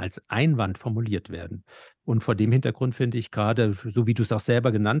 sondern als Einwand formuliert werden. Und vor dem Hintergrund finde ich gerade, so wie du es auch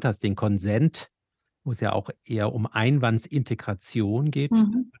selber genannt hast, den Konsent, wo es ja auch eher um Einwandsintegration geht, da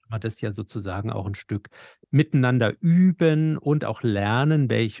Mhm. würde man das ja sozusagen auch ein Stück miteinander üben und auch lernen,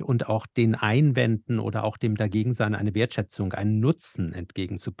 und auch den Einwänden oder auch dem Dagegensein eine Wertschätzung, einen Nutzen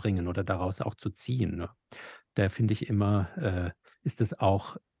entgegenzubringen oder daraus auch zu ziehen, ne? Da finde ich immer, ist es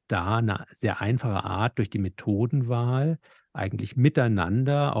auch da eine sehr einfache Art, durch die Methodenwahl eigentlich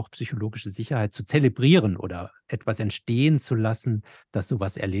miteinander auch psychologische Sicherheit zu zelebrieren oder etwas entstehen zu lassen, dass so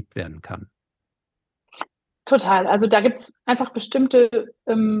was erlebt werden kann. Total. Also da gibt's einfach bestimmte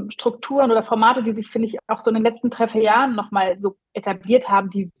Strukturen oder Formate, die sich, finde ich, auch so in den letzten 3, 4 Jahren nochmal so etabliert haben,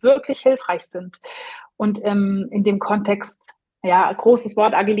 die wirklich hilfreich sind. Und in dem Kontext, ja, großes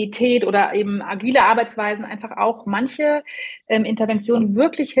Wort Agilität oder eben agile Arbeitsweisen einfach auch manche Interventionen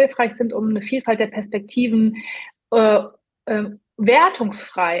wirklich hilfreich sind, um eine Vielfalt der Perspektiven äh,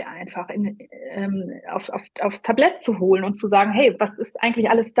 wertungsfrei einfach aufs Tablett zu holen und zu sagen, hey, was ist eigentlich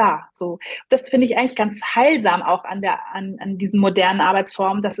alles da? So, das finde ich eigentlich ganz heilsam auch an diesen modernen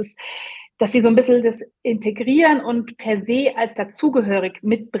Arbeitsformen, dass sie so ein bisschen das integrieren und per se als dazugehörig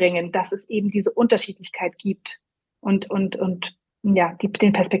mitbringen, dass es eben diese Unterschiedlichkeit gibt und ja,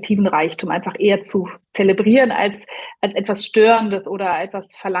 den Perspektivenreichtum einfach eher zu zelebrieren als etwas Störendes oder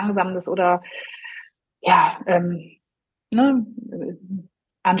etwas Verlangsamendes oder ja, ne,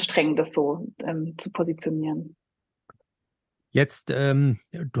 Anstrengendes so zu positionieren. Jetzt, du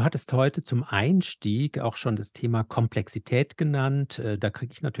hattest heute zum Einstieg auch schon das Thema Komplexität genannt. Da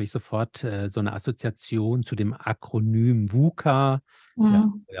kriege ich natürlich sofort, so eine Assoziation zu dem Akronym VUCA, ja,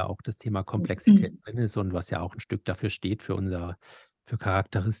 Mhm. wo ja auch das Thema Komplexität drin ist und was ja auch ein Stück dafür steht für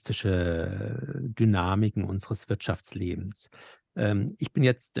charakteristische Dynamiken unseres Wirtschaftslebens. Ich bin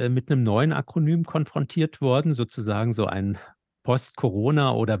jetzt, mit einem neuen Akronym konfrontiert worden, sozusagen so ein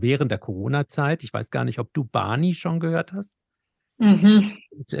Post-Corona oder während der Corona-Zeit. Ich weiß gar nicht, ob du BANI schon gehört hast? Mhm.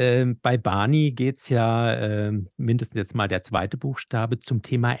 Und, bei Barney geht's ja, mindestens jetzt mal der zweite Buchstabe zum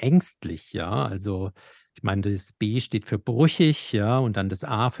Thema ängstlich, ja. Also, ich meine, das B steht für brüchig, ja, und dann das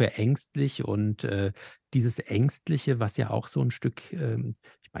A für ängstlich und, dieses Ängstliche, was ja auch so ein Stück,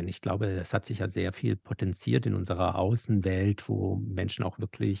 ich meine, ich glaube, das hat sich ja sehr viel potenziert in unserer Außenwelt, wo Menschen auch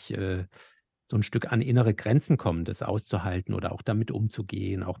wirklich, so ein Stück an innere Grenzen kommen, das auszuhalten oder auch damit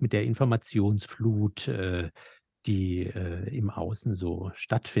umzugehen, auch mit der Informationsflut, die, im Außen so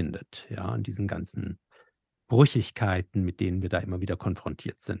stattfindet, ja, und diesen ganzen Brüchigkeiten, mit denen wir da immer wieder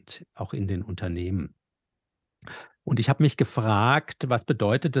konfrontiert sind, auch in den Unternehmen. Und ich habe mich gefragt, was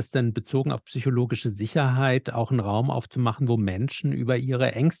bedeutet es denn bezogen auf psychologische Sicherheit, auch einen Raum aufzumachen, wo Menschen über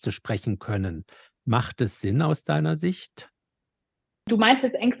ihre Ängste sprechen können? Macht es Sinn aus deiner Sicht? Du meinst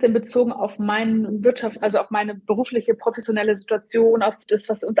jetzt Ängste in Bezug auf meine Wirtschaft, also auf meine berufliche, professionelle Situation, auf das,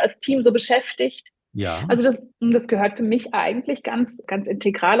 was uns als Team so beschäftigt? Ja, Also das gehört für mich eigentlich ganz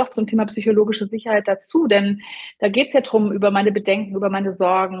integral auch zum Thema psychologische Sicherheit dazu, denn da geht es ja darum, über meine Bedenken, über meine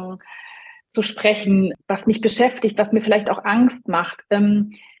Sorgen zu sprechen, was mich beschäftigt, was mir vielleicht auch Angst macht.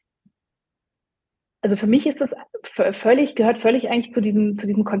 Also für mich ist es gehört völlig eigentlich zu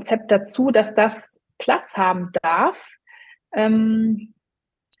diesem Konzept dazu, dass das Platz haben darf. Ähm,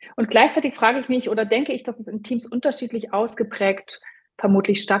 und gleichzeitig frage ich mich oder denke ich, dass es in Teams unterschiedlich ausgeprägt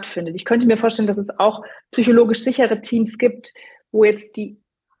vermutlich stattfindet. Ich könnte mir vorstellen, dass es auch psychologisch sichere Teams gibt, wo jetzt die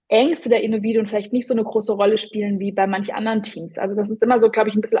Ängste der Individuen vielleicht nicht so eine große Rolle spielen wie bei manch anderen Teams. Also das ist immer so, glaube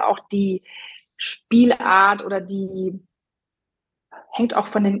ich, ein bisschen auch die Spielart oder die hängt auch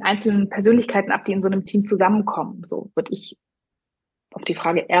von den einzelnen Persönlichkeiten ab, die in so einem Team zusammenkommen. So würde ich auf die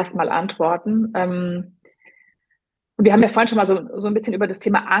Frage erstmal antworten. Und wir haben ja vorhin schon mal so ein bisschen über das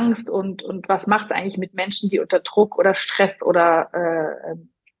Thema Angst und was macht es eigentlich mit Menschen, die unter Druck oder Stress oder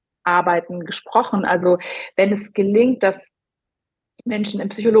arbeiten, gesprochen. Also wenn es gelingt, dass Menschen in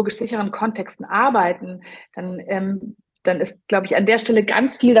psychologisch sicheren Kontexten arbeiten, dann ist, glaube ich, an der Stelle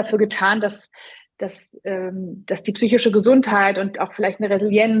ganz viel dafür getan, dass die psychische Gesundheit und auch vielleicht eine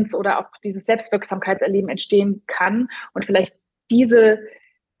Resilienz oder auch dieses Selbstwirksamkeitserleben entstehen kann und vielleicht diese,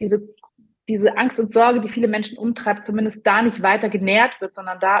 diese, diese Angst und Sorge, die viele Menschen umtreibt, zumindest da nicht weiter genährt wird,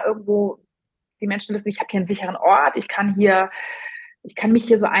 sondern da irgendwo die Menschen wissen, ich habe hier einen sicheren Ort, ich kann mich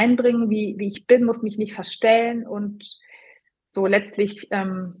hier so einbringen, wie ich bin, muss mich nicht verstellen und so letztlich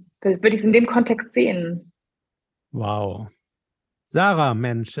würde ich es in dem Kontext sehen. Wow. Sarah,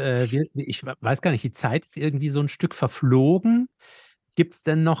 Mensch, ich weiß gar nicht, die Zeit ist irgendwie so ein Stück verflogen. Gibt es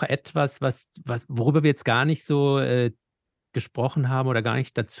denn noch etwas, worüber wir jetzt gar nicht so gesprochen haben oder gar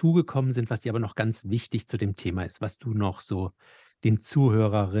nicht dazugekommen sind, was dir aber noch ganz wichtig zu dem Thema ist, was du noch so den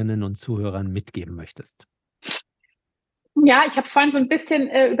Zuhörerinnen und Zuhörern mitgeben möchtest? Ja, ich habe vorhin so ein bisschen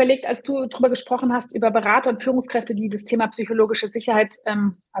überlegt, als du darüber gesprochen hast, über Berater und Führungskräfte, die das Thema psychologische Sicherheit,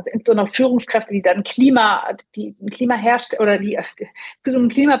 also insbesondere Führungskräfte, die dann die ein Klima herstellen oder die zu einem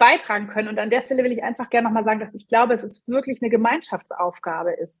Klima beitragen können. Und an der Stelle will ich einfach gerne nochmal sagen, dass ich glaube, es ist wirklich eine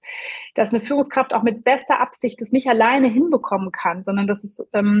Gemeinschaftsaufgabe ist, dass eine Führungskraft auch mit bester Absicht das nicht alleine hinbekommen kann, sondern dass es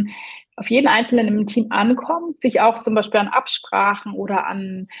auf jeden Einzelnen im Team ankommt, sich auch zum Beispiel an Absprachen oder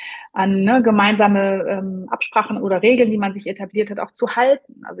an gemeinsame Absprachen oder Regeln, die man sich etabliert hat, auch zu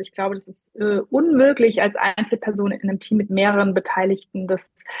halten. Also ich glaube, das ist unmöglich als Einzelperson in einem Team mit mehreren Beteiligten,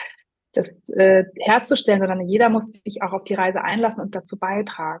 das herzustellen, sondern jeder muss sich auch auf die Reise einlassen und dazu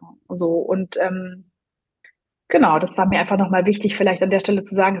beitragen. So und genau, das war mir einfach nochmal wichtig, vielleicht an der Stelle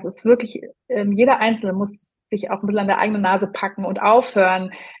zu sagen, es ist wirklich, jeder Einzelne muss sich auch ein bisschen an der eigenen Nase packen und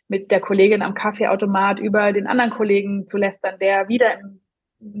aufhören, mit der Kollegin am Kaffeeautomat über den anderen Kollegen zu lästern, der wieder im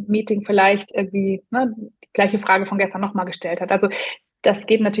Meeting vielleicht irgendwie die gleiche Frage von gestern nochmal gestellt hat. Also das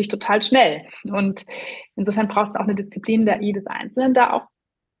geht natürlich total schnell. Und insofern braucht es auch eine Disziplin jedes Einzelnen, da auch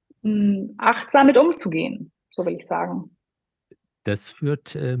achtsam mit umzugehen, so will ich sagen. Das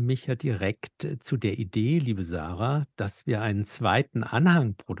führt mich ja direkt zu der Idee, liebe Sarah, dass wir einen zweiten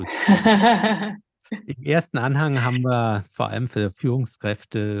Anhang produzieren. Im ersten Anhang haben wir vor allem für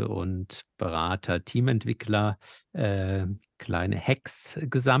Führungskräfte und Berater, Teamentwickler kleine Hacks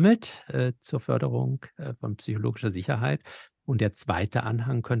gesammelt zur Förderung von psychologischer Sicherheit. Und der zweite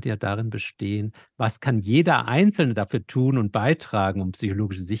Anhang könnte ja darin bestehen, was kann jeder Einzelne dafür tun und beitragen, um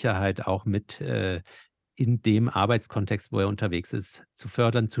psychologische Sicherheit auch mit in dem Arbeitskontext, wo er unterwegs ist, zu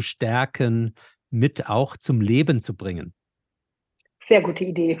fördern, zu stärken, mit auch zum Leben zu bringen. Sehr gute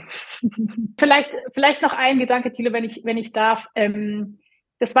Idee. Vielleicht noch ein Gedanke, Thilo, wenn ich darf.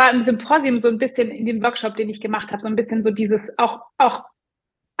 Das war im Symposium so ein bisschen in dem Workshop, den ich gemacht habe, so ein bisschen so dieses auch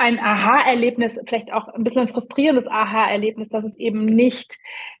ein Aha-Erlebnis, vielleicht auch ein bisschen ein frustrierendes Aha-Erlebnis, dass es eben nicht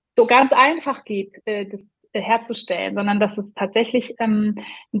so ganz einfach geht, das herzustellen, sondern dass es tatsächlich ein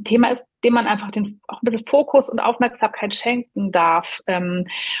Thema ist, dem man einfach auch ein bisschen Fokus und Aufmerksamkeit schenken darf.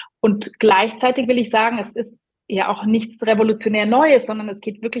 Und gleichzeitig will ich sagen, es ist ja auch nichts revolutionär Neues, sondern es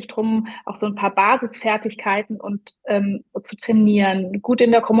geht wirklich darum, auch so ein paar Basisfertigkeiten und zu trainieren, gut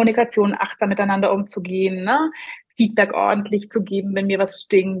in der Kommunikation achtsam miteinander umzugehen, ne? Feedback ordentlich zu geben, wenn mir was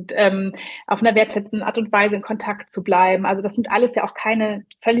stinkt, auf einer wertschätzenden Art und Weise in Kontakt zu bleiben. Also das sind alles ja auch keine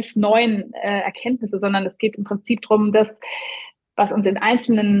völlig neuen Erkenntnisse, sondern es geht im Prinzip darum, was uns in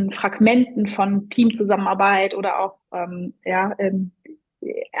einzelnen Fragmenten von Teamzusammenarbeit oder auch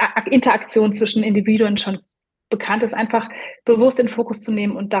Interaktion zwischen Individuen schon bekannt ist, einfach bewusst in den Fokus zu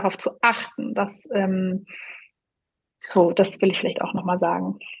nehmen und darauf zu achten. Das will ich vielleicht auch nochmal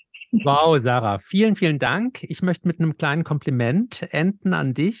sagen. Wow, Sarah, vielen, vielen Dank. Ich möchte mit einem kleinen Kompliment enden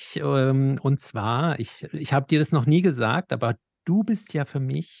an dich. Und zwar, ich habe dir das noch nie gesagt, aber du bist ja für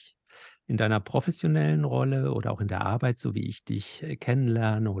mich in deiner professionellen Rolle oder auch in der Arbeit, so wie ich dich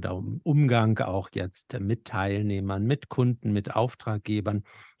kennenlerne oder im Umgang auch jetzt mit Teilnehmern, mit Kunden, mit Auftraggebern.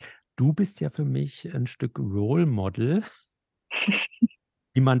 Du bist ja für mich ein Stück Role Model,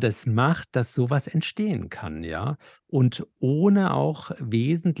 wie man das macht, dass sowas entstehen kann, ja? Und ohne auch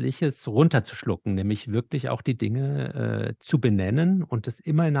Wesentliches runterzuschlucken, nämlich wirklich auch die Dinge, zu benennen und das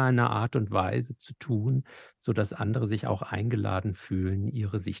immer in einer Art und Weise zu tun, sodass andere sich auch eingeladen fühlen,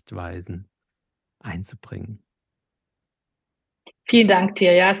 ihre Sichtweisen einzubringen. Vielen Dank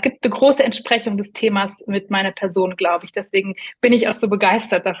dir. Ja, es gibt eine große Entsprechung des Themas mit meiner Person, glaube ich. Deswegen bin ich auch so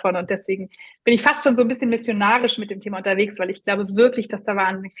begeistert davon und deswegen bin ich fast schon so ein bisschen missionarisch mit dem Thema unterwegs, weil ich glaube wirklich, dass da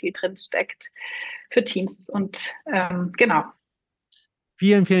wahnsinnig viel drin steckt für Teams. Und genau.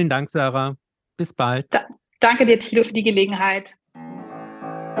 Vielen, vielen Dank, Sarah. Bis bald. Danke dir, Thilo, für die Gelegenheit.